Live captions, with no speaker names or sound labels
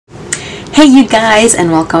Hey you guys, and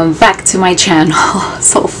welcome back to my channel.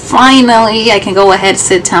 So finally I can go ahead,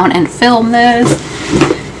 sit down and film this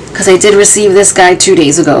because I did receive this guy 2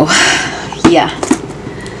 days ago. Yeah,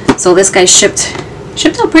 so this guy shipped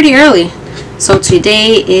out pretty early. So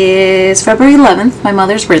today is February 11th, my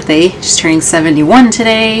mother's birthday. She's turning 71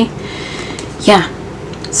 today. Yeah,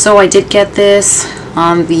 so I did get this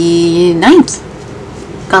on the 9th.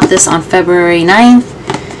 Got this on February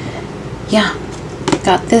 9th. Yeah,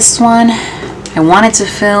 got this one. I wanted to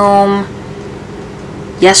film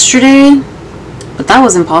yesterday, but that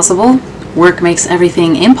was impossible. Work makes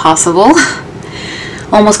everything impossible.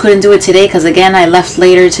 Almost couldn't do it today because again I left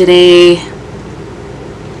later today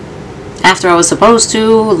after I was supposed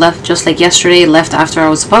to. Left just like yesterday, left after I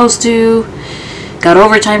was supposed to. Got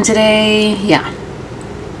overtime today. Yeah.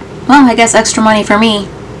 Well, I guess extra money for me,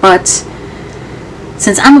 but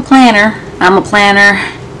since I'm a planner,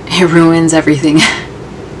 it ruins everything.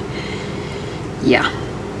 Yeah.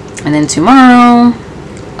 And then tomorrow,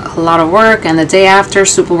 a lot of work, and the day after,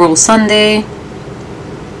 Super Bowl Sunday,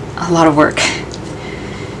 a lot of work.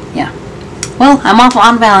 Yeah. Well, I'm off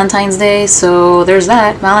on Valentine's Day, so there's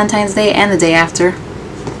that. Valentine's Day and the day after.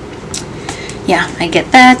 Yeah, I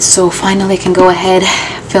get that, so finally I can go ahead,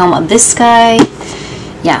 film this guy.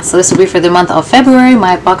 Yeah, so this will be for the month of February,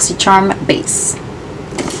 my Boxycharm base.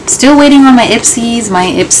 Still waiting on my Ipsies. My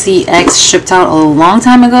Ipsy X shipped out a long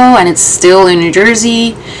time ago and it's still in New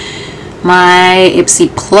Jersey. My Ipsy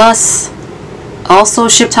Plus also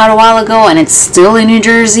shipped out a while ago and it's still in New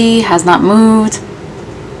Jersey, has not moved.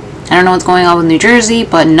 I don't know what's going on with New Jersey,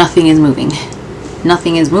 but nothing is moving.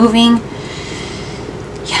 Nothing is moving.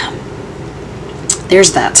 Yeah,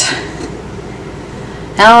 there's that.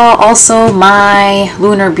 Also, my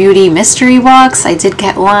Lunar Beauty mystery box, I did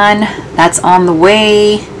get one. That's on the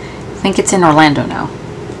way. I think it's in Orlando now.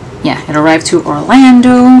 Yeah, it arrived to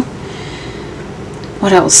Orlando.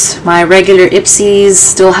 What else? My regular Ipsies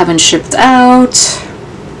still haven't shipped out.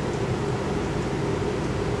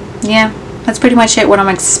 Yeah, that's pretty much it, what I'm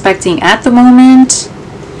expecting at the moment.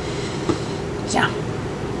 Yeah,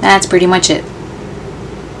 that's pretty much it.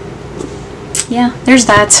 Yeah, there's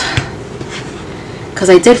that. Because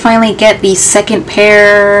I did finally get the second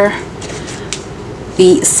pair.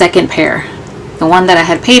 The one that I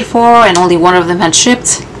had paid for and only one of them had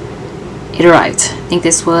shipped. It arrived. I think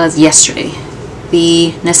this was yesterday.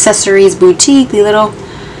 The Necessaries Boutique, the little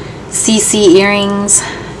CC earrings.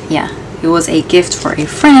 Yeah, it was a gift for a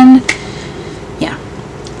friend. Yeah,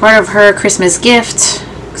 part of her Christmas gift.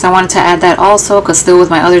 Because I wanted to add that also, because still with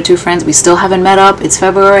my other two friends, we still haven't met up. It's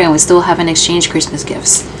February and we still haven't exchanged Christmas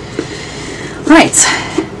gifts. Alright,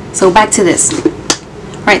 so back to this.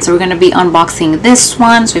 Alright, so we're going to be unboxing this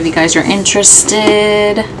one, so if you guys are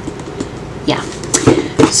interested, yeah.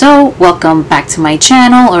 So, welcome back to my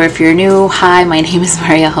channel, or if you're new, hi, my name is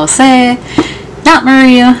Maria Jose. Not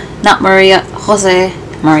Maria Jose,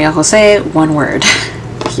 Maria Jose, one word.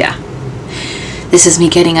 Yeah. This is me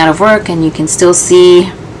getting out of work, and you can still see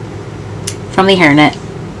from the hairnet.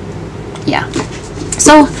 Yeah.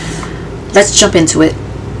 So, let's jump into it.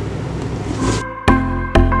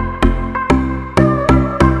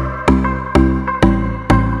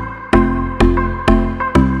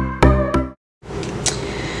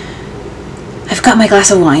 I've got my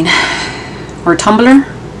glass of wine, or tumbler,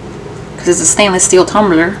 because it's a stainless steel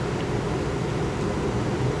tumbler,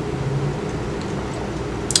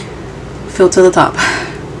 filled to the top.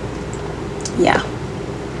 Yeah,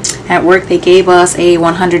 at work they gave us a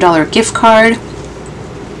 $100 gift card.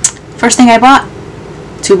 First thing I bought,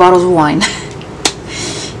 2 bottles of wine.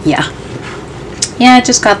 Yeah, I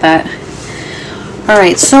just got that.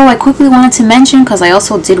 Alright, so I quickly wanted to mention, because I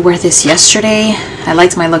also did wear this yesterday. I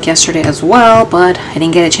liked my look yesterday as well, but I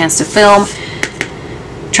didn't get a chance to film.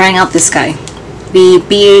 Trying out this guy. The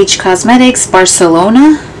BH Cosmetics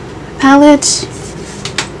Barcelona palette.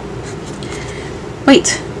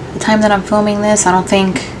 Wait, the time that I'm filming this, I don't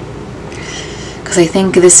think... Because I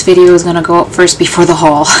think this video is going to go up first before the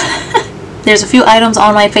haul. There's a few items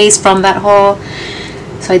on my face from that haul.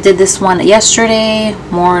 So I did this one yesterday.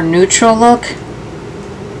 More neutral look.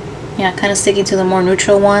 Yeah, kind of sticking to the more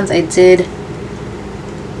neutral ones. I did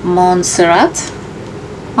Montserrat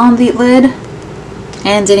on the lid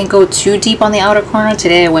and didn't go too deep on the outer corner.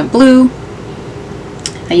 Today I went blue.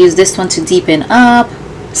 I used this one to deepen up.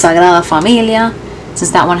 Sagrada Familia.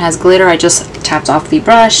 Since that one has glitter, I just tapped off the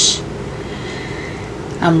brush.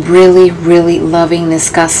 I'm really loving this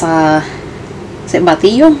Casa... Is it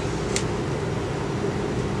Batillo?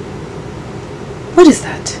 What is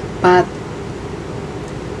that?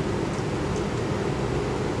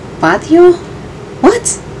 Patio?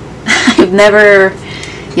 What? I've never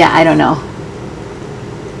Yeah, I don't know.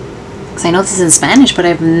 Because I know this is in Spanish, but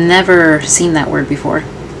I've never seen that word before.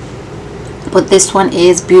 But this one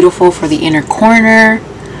is beautiful for the inner corner.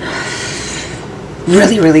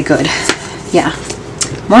 Really, really good. Yeah.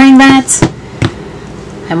 I'm wearing that.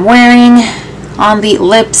 I'm wearing on the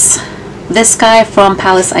lips this guy from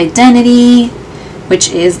Palace Identity, which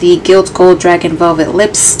is the Gilt Gold Dragon Velvet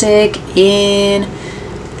Lipstick in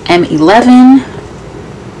M11.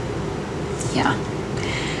 Yeah.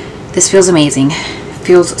 This feels amazing.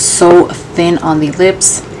 Feels so thin on the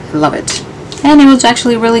lips. I love it. And it was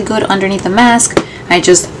actually really good underneath the mask. I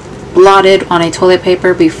just blotted on a toilet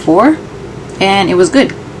paper before, and it was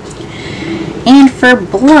good. And for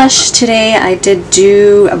blush today, I did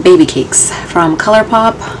do Baby Cakes from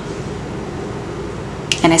ColourPop,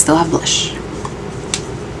 and I still have blush.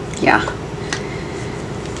 Yeah,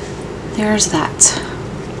 there's that.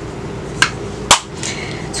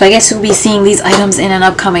 So I guess you'll be seeing these items in an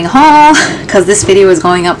upcoming haul, because this video is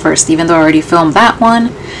going up first, even though I already filmed that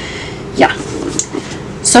one. Yeah.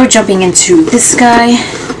 So jumping into this guy,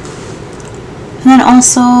 and then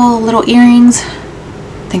also little earrings.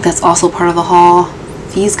 I think that's also part of the haul.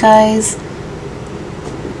 These guys.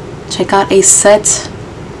 Check out a set,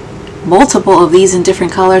 multiple of these in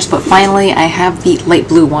different colors, but finally I have the light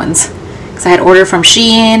blue ones. Because I had ordered from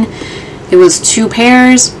Shein. It was 2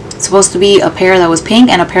 pairs. It's supposed to be a pair that was pink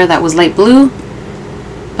and a pair that was light blue.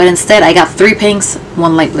 But instead I got 3 pinks,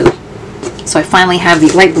 1 light blue. So I finally have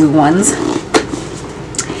the light blue ones.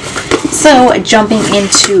 So jumping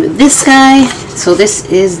into this guy. So this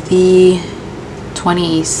is the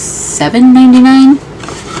 $27.99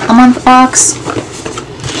 a month box.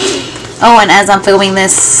 Oh, and as I'm filming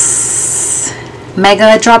this,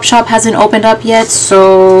 Mega Drop Shop hasn't opened up yet,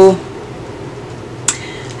 so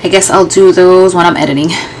I guess I'll do those when I'm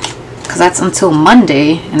editing, because that's until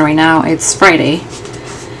Monday, and right now it's Friday.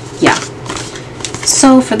 Yeah.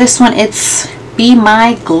 So for this one, it's Be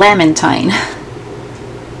My Glamentine.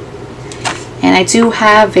 And I do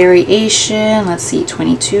have variation, let's see,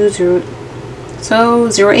 22, 0, so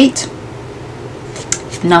 08.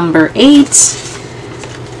 Number 8.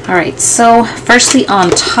 Alright, so firstly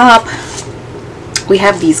on top, we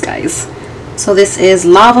have these guys. So this is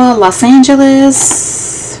Lava Los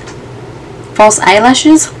Angeles False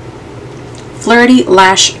Eyelashes Flirty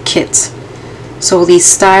Lash Kit. So the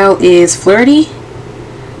style is flirty.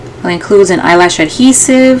 It includes an eyelash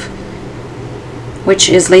adhesive, which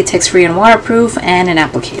is latex free and waterproof, and an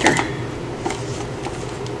applicator.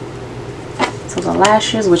 So the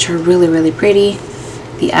lashes, which are really, really pretty.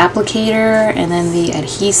 The applicator, and then the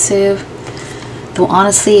adhesive. Though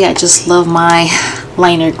honestly, I just love my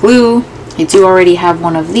liner glue. I do already have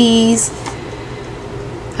one of these.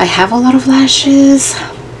 I have a lot of lashes.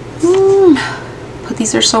 But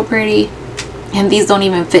these are so pretty. And these don't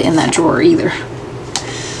even fit in that drawer either.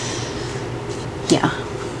 Yeah.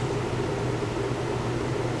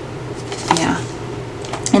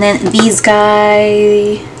 And then these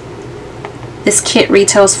guys, this kit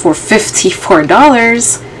retails for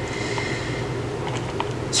 $54.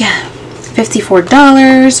 Yeah,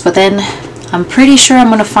 $54, but then I'm pretty sure I'm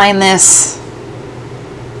gonna find this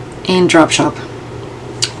in Drop Shop.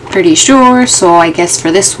 Pretty sure, so I guess for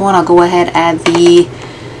this one I'll go ahead and add the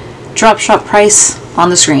Drop Shop price on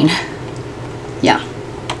the screen. Yeah.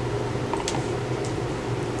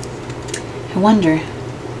 I wonder,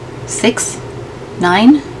 6?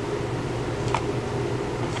 9?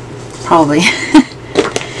 Probably.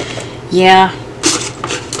 Yeah.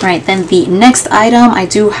 Right, then the next item, I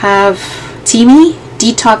do have Teamy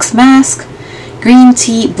Detox Mask Green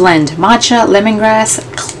Tea Blend Matcha Lemongrass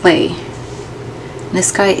Clay. And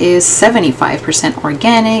this guy is 75%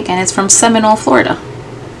 organic, and it's from Seminole, Florida.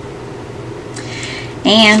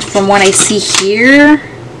 And from what I see here,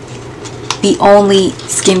 the only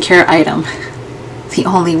skincare item. The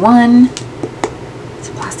only one. It's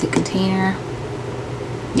a plastic container.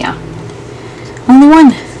 Yeah. Only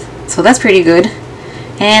one. So that's pretty good.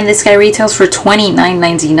 And this guy retails for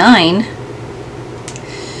 $29.99.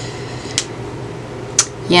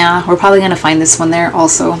 Yeah, we're probably going to find this one there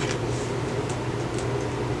also.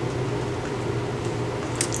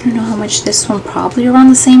 I don't know how much this one, probably around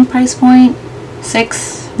the same price point.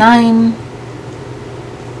 6, 9.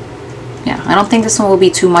 Yeah, I don't think this one will be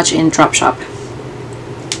too much in Drop Shop.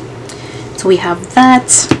 So we have that.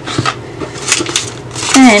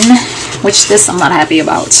 Then, which this I'm not happy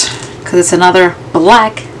about, because it's another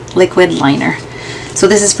black liquid liner. So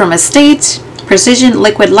this is from Estate Precision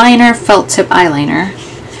Liquid Liner Felt Tip Eyeliner.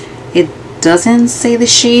 It doesn't say the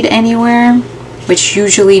shade anywhere, which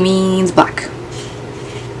usually means black.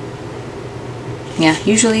 Yeah,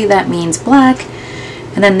 usually that means black.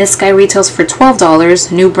 And then this guy retails for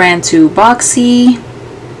 $12. New brand to Boxy.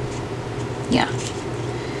 Yeah.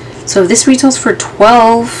 So if this retails for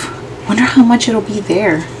 $12, wonder how much it'll be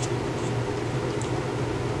there.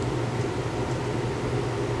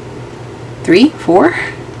 $3, $4,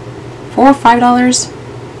 $5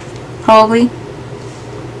 probably.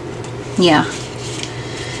 Yeah,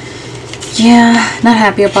 not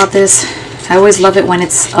happy about this. I always love it when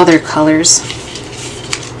it's other colors.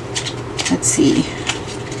 Let's see,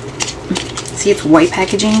 it's white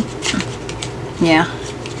packaging. Yeah,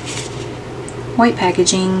 white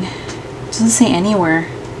packaging. Doesn't say anywhere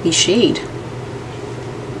the shade.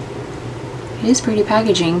 It is pretty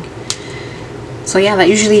packaging. So yeah, that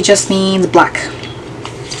usually just means black.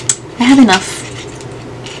 I have enough.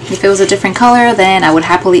 If it was a different color, then I would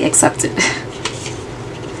happily accept it.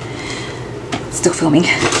 Still filming.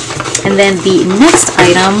 And then the next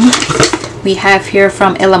item we have here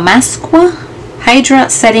from Ilamasqua, Hydra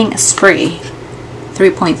Setting Spray.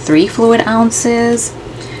 3.3 fluid ounces.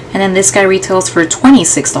 And then this guy retails for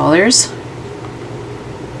 $26.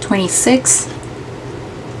 26.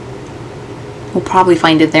 We'll probably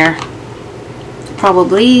find it there.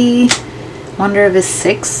 Probably. Wonder if it's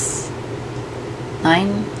 6,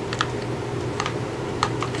 9.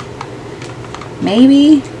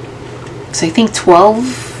 Maybe. So I think 12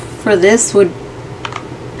 for this would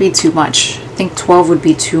be too much. I think 12 would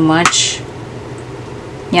be too much.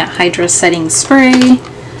 Yeah, Hydra Setting Spray.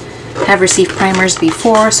 Have received primers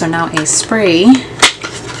before, so now a spray.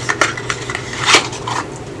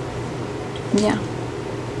 Yeah.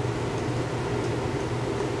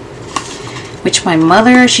 Which my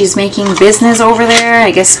mother, she's making business over there.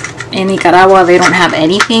 I guess in Nicaragua they don't have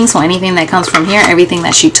anything, so anything that comes from here, everything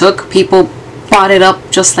that she took, people bought it up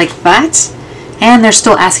just like that, and they're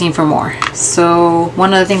still asking for more. So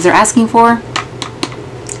one of the things they're asking for,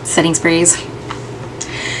 setting sprays.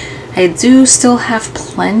 I do still have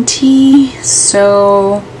plenty,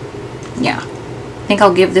 so yeah, I think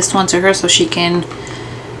I'll give this one to her so she can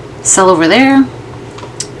sell over there,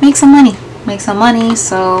 make some money.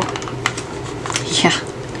 So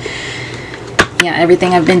yeah,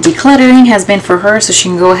 everything I've been decluttering has been for her, so she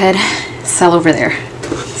can go ahead sell over there.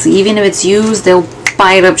 So even if it's used, they'll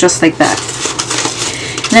buy it up just like that.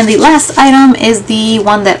 And then the last item is the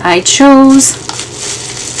one that I chose.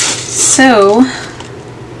 So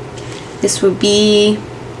this would be,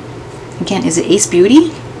 again, is it Ace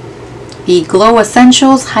Beauty? The Glow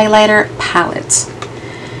Essentials Highlighter Palette.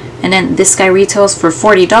 And then this guy retails for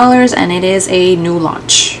 $40, and it is a new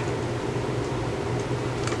launch.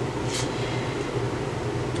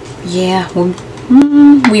 Yeah, well,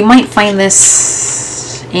 we might find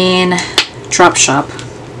this in Drop Shop.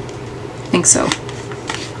 I think so.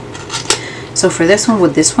 So for this one,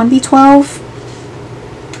 would this one be 12?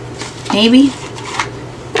 Maybe?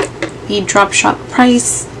 The Drop Shop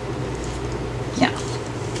price? Yeah.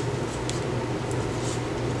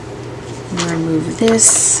 Remove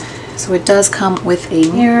this. So it does come with a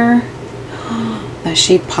mirror. That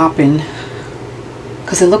shade poppin'.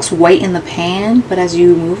 Because it looks white in the pan, but as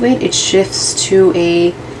you move it, it shifts to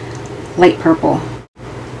a light purple.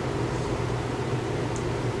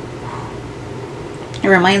 It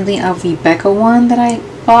reminds me of the Becca one that I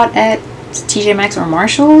bought at TJ Maxx or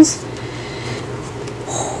Marshall's.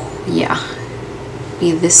 Yeah.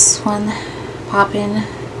 Be this one poppin'.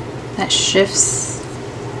 That shifts.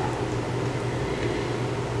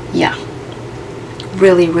 Yeah.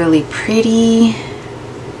 Really, really pretty.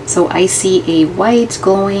 So I see a white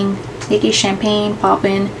glowing, like a champagne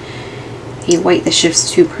poppin', a white that shifts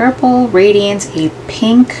to purple, radiant, a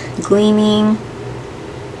pink gleaming,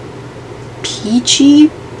 peachy,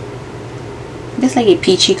 I guess like a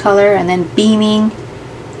peachy color, and then beaming,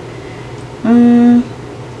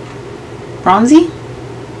 bronzy,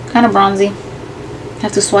 kind of bronzy. I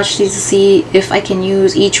have to swatch these to see if I can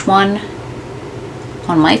use each one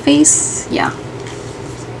on my face.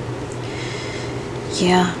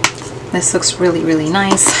 Yeah, this looks really, really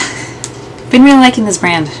nice. Been really liking this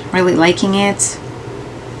brand, really liking it.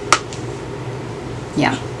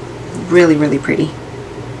 Yeah, really, really pretty.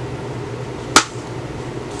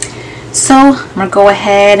 So I'm gonna go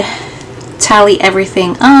ahead, tally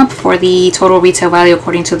everything up for the total retail value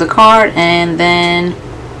according to the card, and then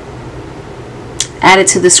add it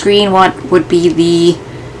to the screen what would be the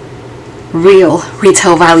real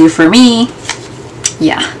retail value for me.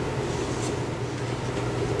 Yeah.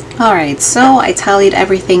 Alright, so I tallied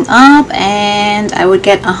everything up and I would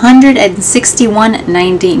get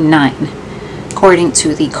 $161.99 according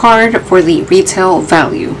to the card for the retail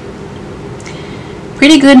value.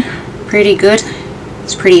 Pretty good, pretty good.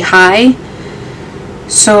 It's pretty high.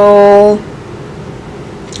 So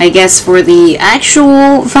I guess for the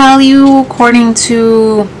actual value, according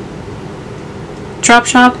to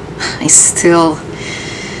Dropshop,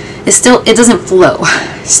 it doesn't flow.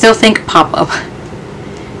 Still think pop-up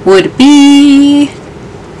would be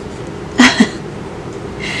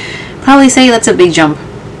probably say that's a big jump.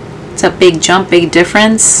 It's a big jump, big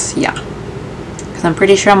difference. Yeah, because I'm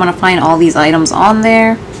pretty sure I'm gonna find all these items on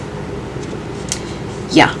there.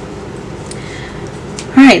 Yeah.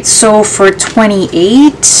 Alright, so for 28,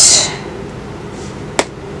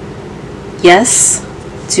 yes,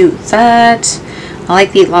 do that. I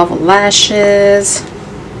like the lava lashes.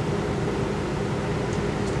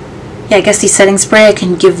 Yeah, I guess the setting spray, I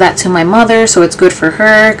can give that to my mother, so it's good for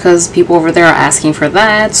her because people over there are asking for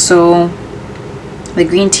that. So the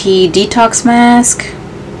green tea detox mask,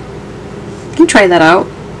 you can try that out.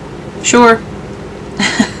 Sure.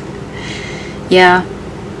 Yeah,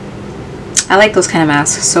 I like those kind of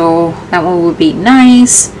masks, so that one would be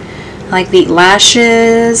nice. I like the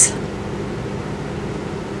lashes.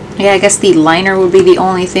 Yeah, I guess the liner would be the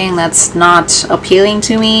only thing that's not appealing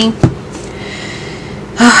to me.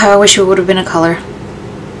 I wish it would have been a color.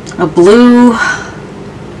 A blue.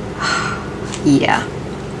 Yeah.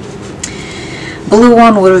 Blue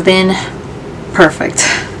one would have been perfect.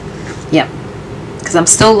 Yep. Because I'm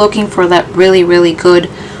still looking for that really, really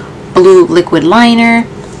good blue liquid liner.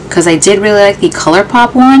 Because I did really like the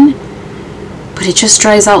ColourPop one. But it just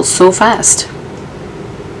dries out so fast.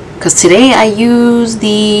 Because today I used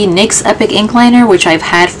the NYX Epic Ink Liner, which I've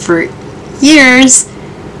had for years.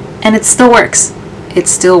 And it still works. It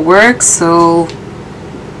still works, so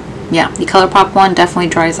yeah, the ColourPop one definitely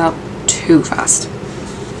dries out too fast.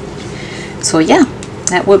 So yeah,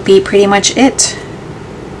 that would be pretty much it.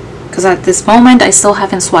 Because at this moment, I still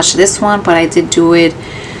haven't swatched this one, but I did do it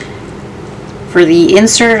for the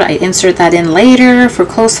insert. I insert that in later for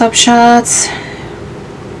close-up shots.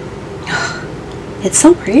 It's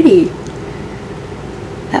so pretty.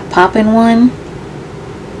 That poppin' one.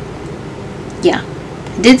 Yeah.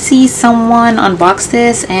 I did see someone unbox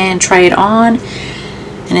this and try it on,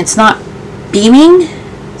 and it's not beaming,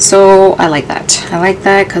 so I like that. I like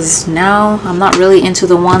that because now I'm not really into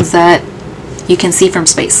the ones that you can see from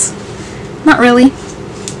space. Not really.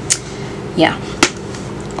 Yeah.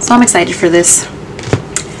 So I'm excited for this.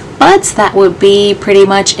 But that would be pretty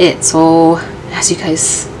much it. So as you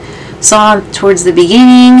guys saw towards the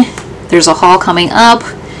beginning, there's a haul coming up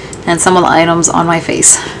and some of the items on my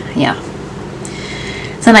face. Yeah.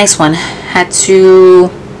 It's a nice one. Had to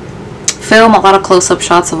film a lot of close-up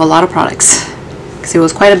shots of a lot of products because it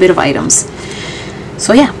was quite a bit of items.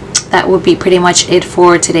 So yeah, that would be pretty much it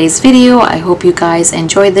for today's video. I hope you guys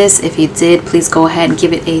enjoyed this. If you did, please go ahead and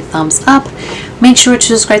give it a thumbs up. Make sure to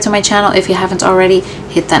subscribe to my channel if you haven't already.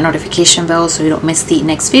 Hit that notification bell so you don't miss the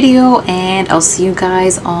next video, and I'll see you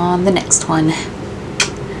guys on the next one.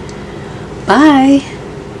 Bye!